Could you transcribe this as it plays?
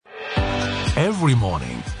every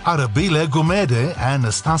morning. Arabile Gumede and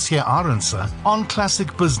Nastasia Aronsa on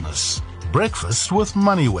Classic Business. Breakfast with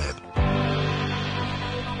MoneyWeb.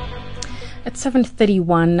 At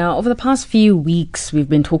 7:31, over the past few weeks, we've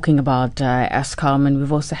been talking about Eskom, and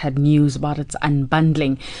we've also had news about its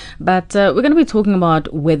unbundling. But we're going to be talking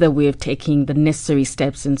about whether we're taking the necessary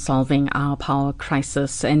steps in solving our power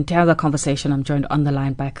crisis. And to have that conversation, I'm joined on the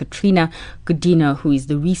line by Katrina Godina, who is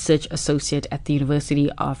the Research Associate at the University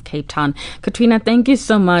of Cape Town. Katrina, thank you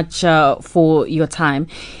so much for your time.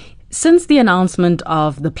 Since the announcement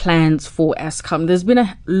of the plans for Eskom, there's been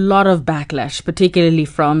a lot of backlash, particularly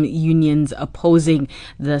from unions opposing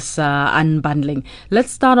this unbundling.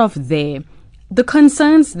 Let's start off there. The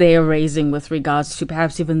concerns they're raising with regards to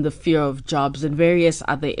perhaps even the fear of jobs and various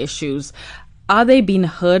other issues, are they being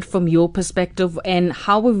heard from your perspective, and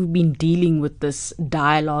how have we been dealing with this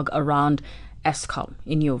dialogue around Eskom,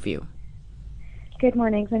 in your view? Good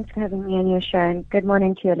morning. Thanks for having me on your show, and good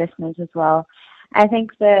morning to your listeners as well. I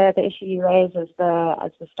think the issue you raise as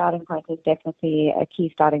the starting point is definitely a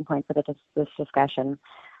key starting point for this discussion.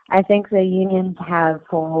 I think the unions have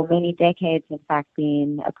for many decades, in fact,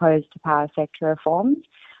 been opposed to power sector reforms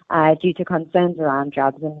due to concerns around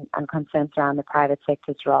jobs and concerns around the private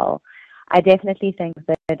sector's role. I definitely think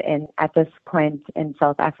that at this point in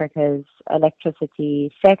South Africa's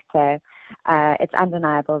electricity sector, it's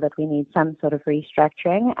undeniable that we need some sort of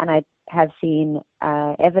restructuring, and I have seen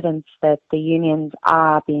evidence that the unions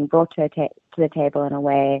are being brought to the table in a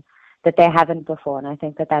way that they haven't before, and I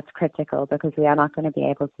think that that's critical because we are not going to be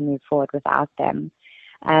able to move forward without them.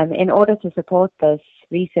 In order to support this,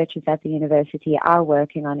 researchers at the university are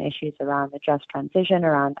working on issues around the just transition,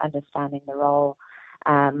 around understanding the role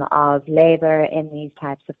of labor in these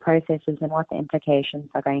types of processes and what the implications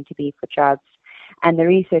are going to be for jobs. And the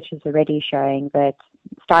research is already showing that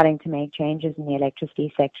starting to make changes in the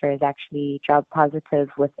electricity sector is actually job positive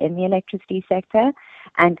within the electricity sector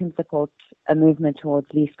and can support a movement towards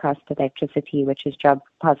least cost electricity, which is job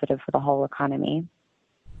positive for the whole economy.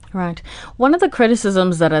 Right. One of the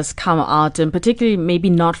criticisms that has come out, and particularly maybe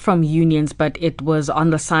not from unions, but it was on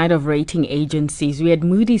the side of rating agencies, we had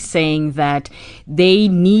Moody's saying that they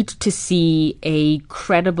need to see a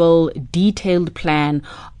credible, detailed plan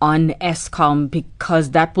on Eskom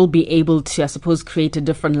because that will be able to, I suppose, create a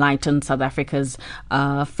different light on South Africa's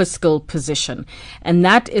fiscal position. And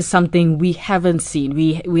that is something we haven't seen.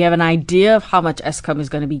 We have an idea of how much Eskom is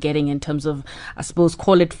going to be getting in terms of, I suppose,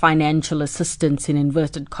 call it financial assistance in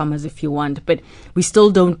inverted commas if you want, but we still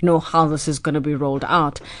don't know how this is going to be rolled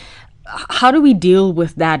out. How do we deal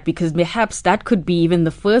with that? Because perhaps that could be even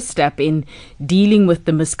the first step in dealing with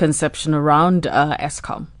the misconception around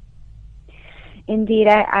Eskom. Indeed,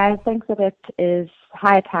 I think that it is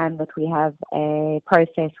high time that we have a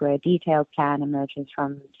process where a detailed plan emerges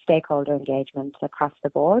from stakeholder engagement across the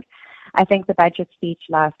board. I think the budget speech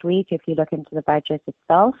last week, if you look into the budget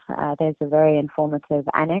itself, there's a very informative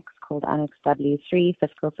annex called Annex W3,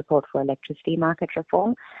 Fiscal Support for Electricity Market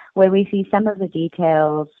Reform, where we see some of the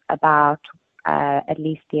details about at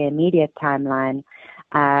least the immediate timeline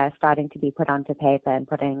starting to be put onto paper and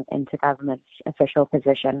putting into government's official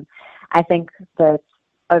position. I think that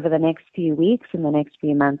over the next few weeks and the next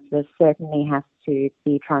few months, this certainly has to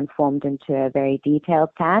be transformed into a very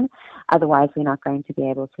detailed plan. Otherwise, we're not going to be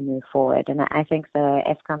able to move forward. And I think the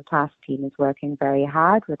Eskom task team is working very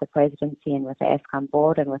hard with the presidency and with the Eskom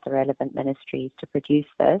board and with the relevant ministries to produce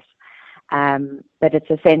this. But it's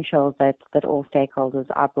essential that all stakeholders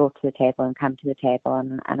are brought to the table and come to the table.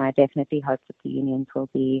 And I definitely hope that the unions will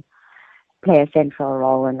play a central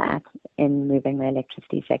role in that, in moving the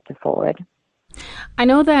electricity sector forward. I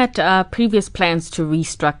know that previous plans to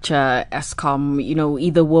restructure Eskom,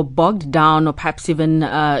 either were bogged down or perhaps even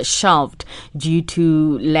shelved due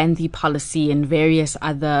to lengthy policy and various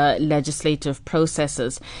other legislative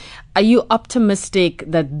processes. Are you optimistic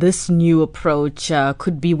that this new approach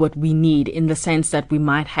could be what we need, in the sense that we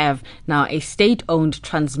might have now a state-owned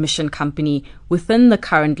transmission company within the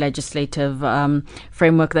current legislative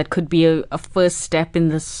framework that could be a first step in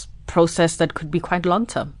this process that could be quite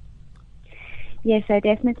long-term? Yes, I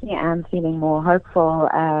definitely am feeling more hopeful,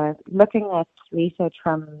 looking at research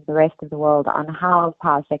from the rest of the world on how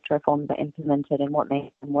power sector reforms are implemented and what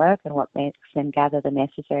makes them work and what makes them gather the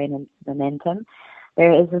necessary momentum.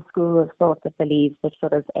 There is a school of thought that believes that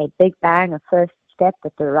sort of a big bang, a first step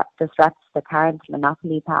that disrupts the current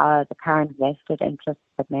monopoly power, the current vested interests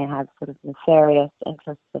that may have sort of nefarious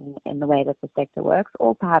interests in the way that the sector works,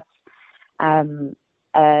 or perhaps a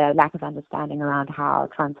lack of understanding around how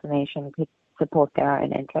transformation could support their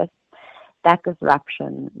own interests. that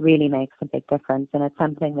disruption really makes a big difference, and it's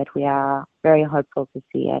something that we are very hopeful to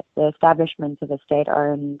see. The establishment of a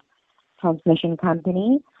state-owned transmission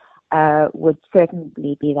company would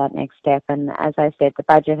certainly be that next step. And as I said, the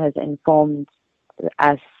budget has informed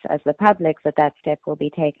us as the public that step will be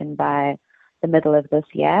taken by the middle of this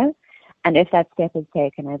year. And if that step is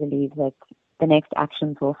taken, I believe that the next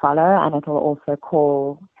actions will follow, and it will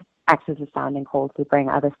also act as a sounding call to bring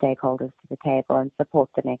other stakeholders to the table and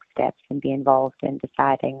support the next steps and be involved in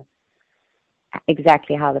deciding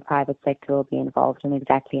exactly how the private sector will be involved and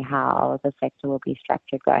exactly how the sector will be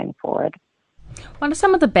structured going forward. What are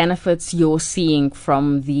some of the benefits you're seeing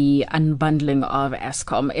from the unbundling of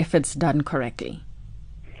Eskom if it's done correctly?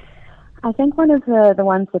 I think one of the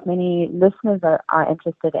ones that many listeners are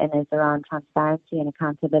interested in is around transparency and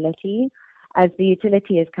accountability. As the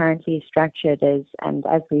utility is currently structured, and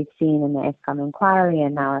as we've seen in the Eskom inquiry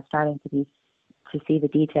and now are starting to see the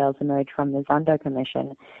details emerge from the Zondo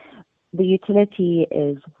Commission, the utility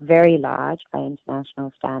is very large by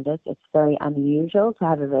international standards. It's very unusual to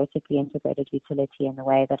have a vertically integrated utility in the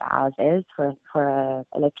way that ours is for an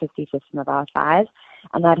electricity system of our size.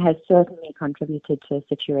 And that has certainly contributed to a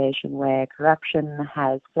situation where corruption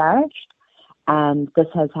has flourished, and this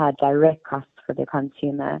has had direct costs for the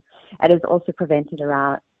consumer. It has also prevented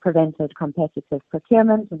competitive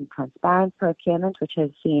procurement and transparent procurement, which has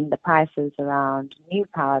seen the prices around new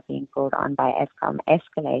power being brought on by Eskom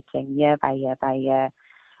escalating year by year by year,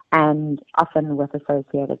 and often with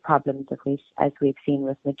associated problems, as we've seen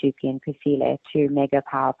with Medupi and Kusile, two mega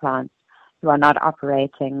power plants who are not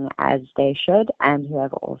operating as they should and who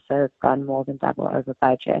have also gone more than double over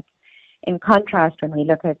budget. In contrast, when we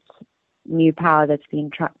look at new power that's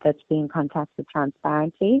being contracted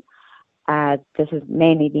transparently, this has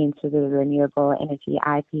mainly been through the Renewable Energy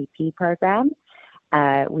IPP program.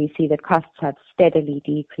 We see that costs have steadily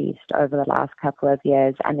decreased over the last couple of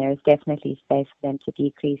years, and there is definitely space for them to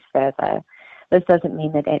decrease further. This doesn't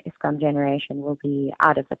mean that Eskom generation will be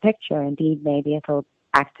out of the picture. Indeed, maybe it will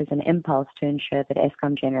act as an impulse to ensure that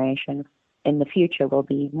Eskom generation in the future will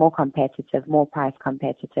be more competitive, more price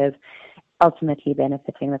competitive, ultimately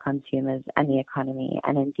benefiting the consumers and the economy,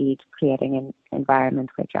 and indeed creating an environment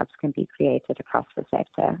where jobs can be created across the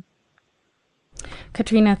sector.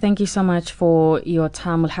 Katrina, thank you so much for your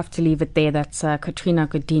time. We'll have to leave it there. That's Katrina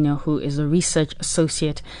Godinho, who is a research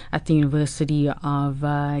associate at the University of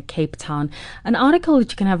Cape Town. An article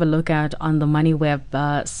which you can have a look at on the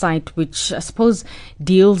MoneyWeb site, which I suppose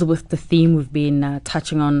deals with the theme we've been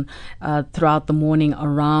touching on throughout the morning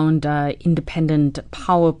around independent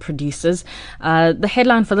power producers. The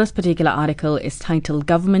headline for this particular article is titled,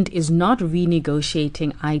 "Government is not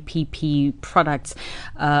renegotiating IPP products."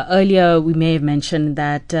 Earlier, we may have mentioned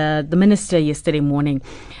that the minister yesterday morning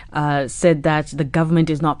said that the government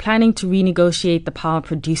is not planning to renegotiate the power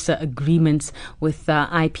producer agreements with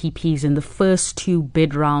IPPs in the first two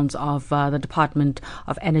bid rounds of the Department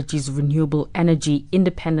of Energy's Renewable Energy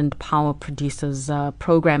Independent Power Producers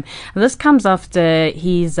Program. And this comes after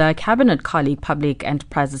his cabinet colleague, Public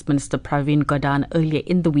Enterprises Minister Pravin Gordhan, earlier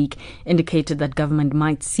in the week indicated that government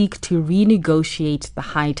might seek to renegotiate the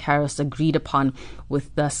high tariffs agreed upon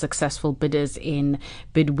with the successful bidders in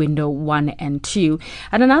bid window 1 and 2.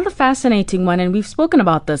 And another fascinating one, and we've spoken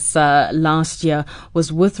about this last year,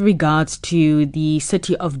 was with regards to the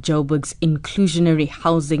city of Joburg's inclusionary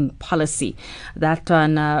housing policy. That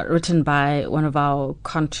one written by one of our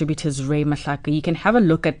contributors, Ray Mahlaka. You can have a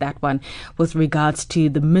look at that one with regards to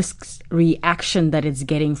the mixed reaction that it's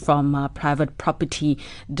getting from private property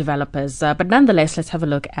developers. But nonetheless, let's have a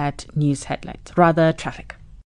look at news headlines, rather traffic.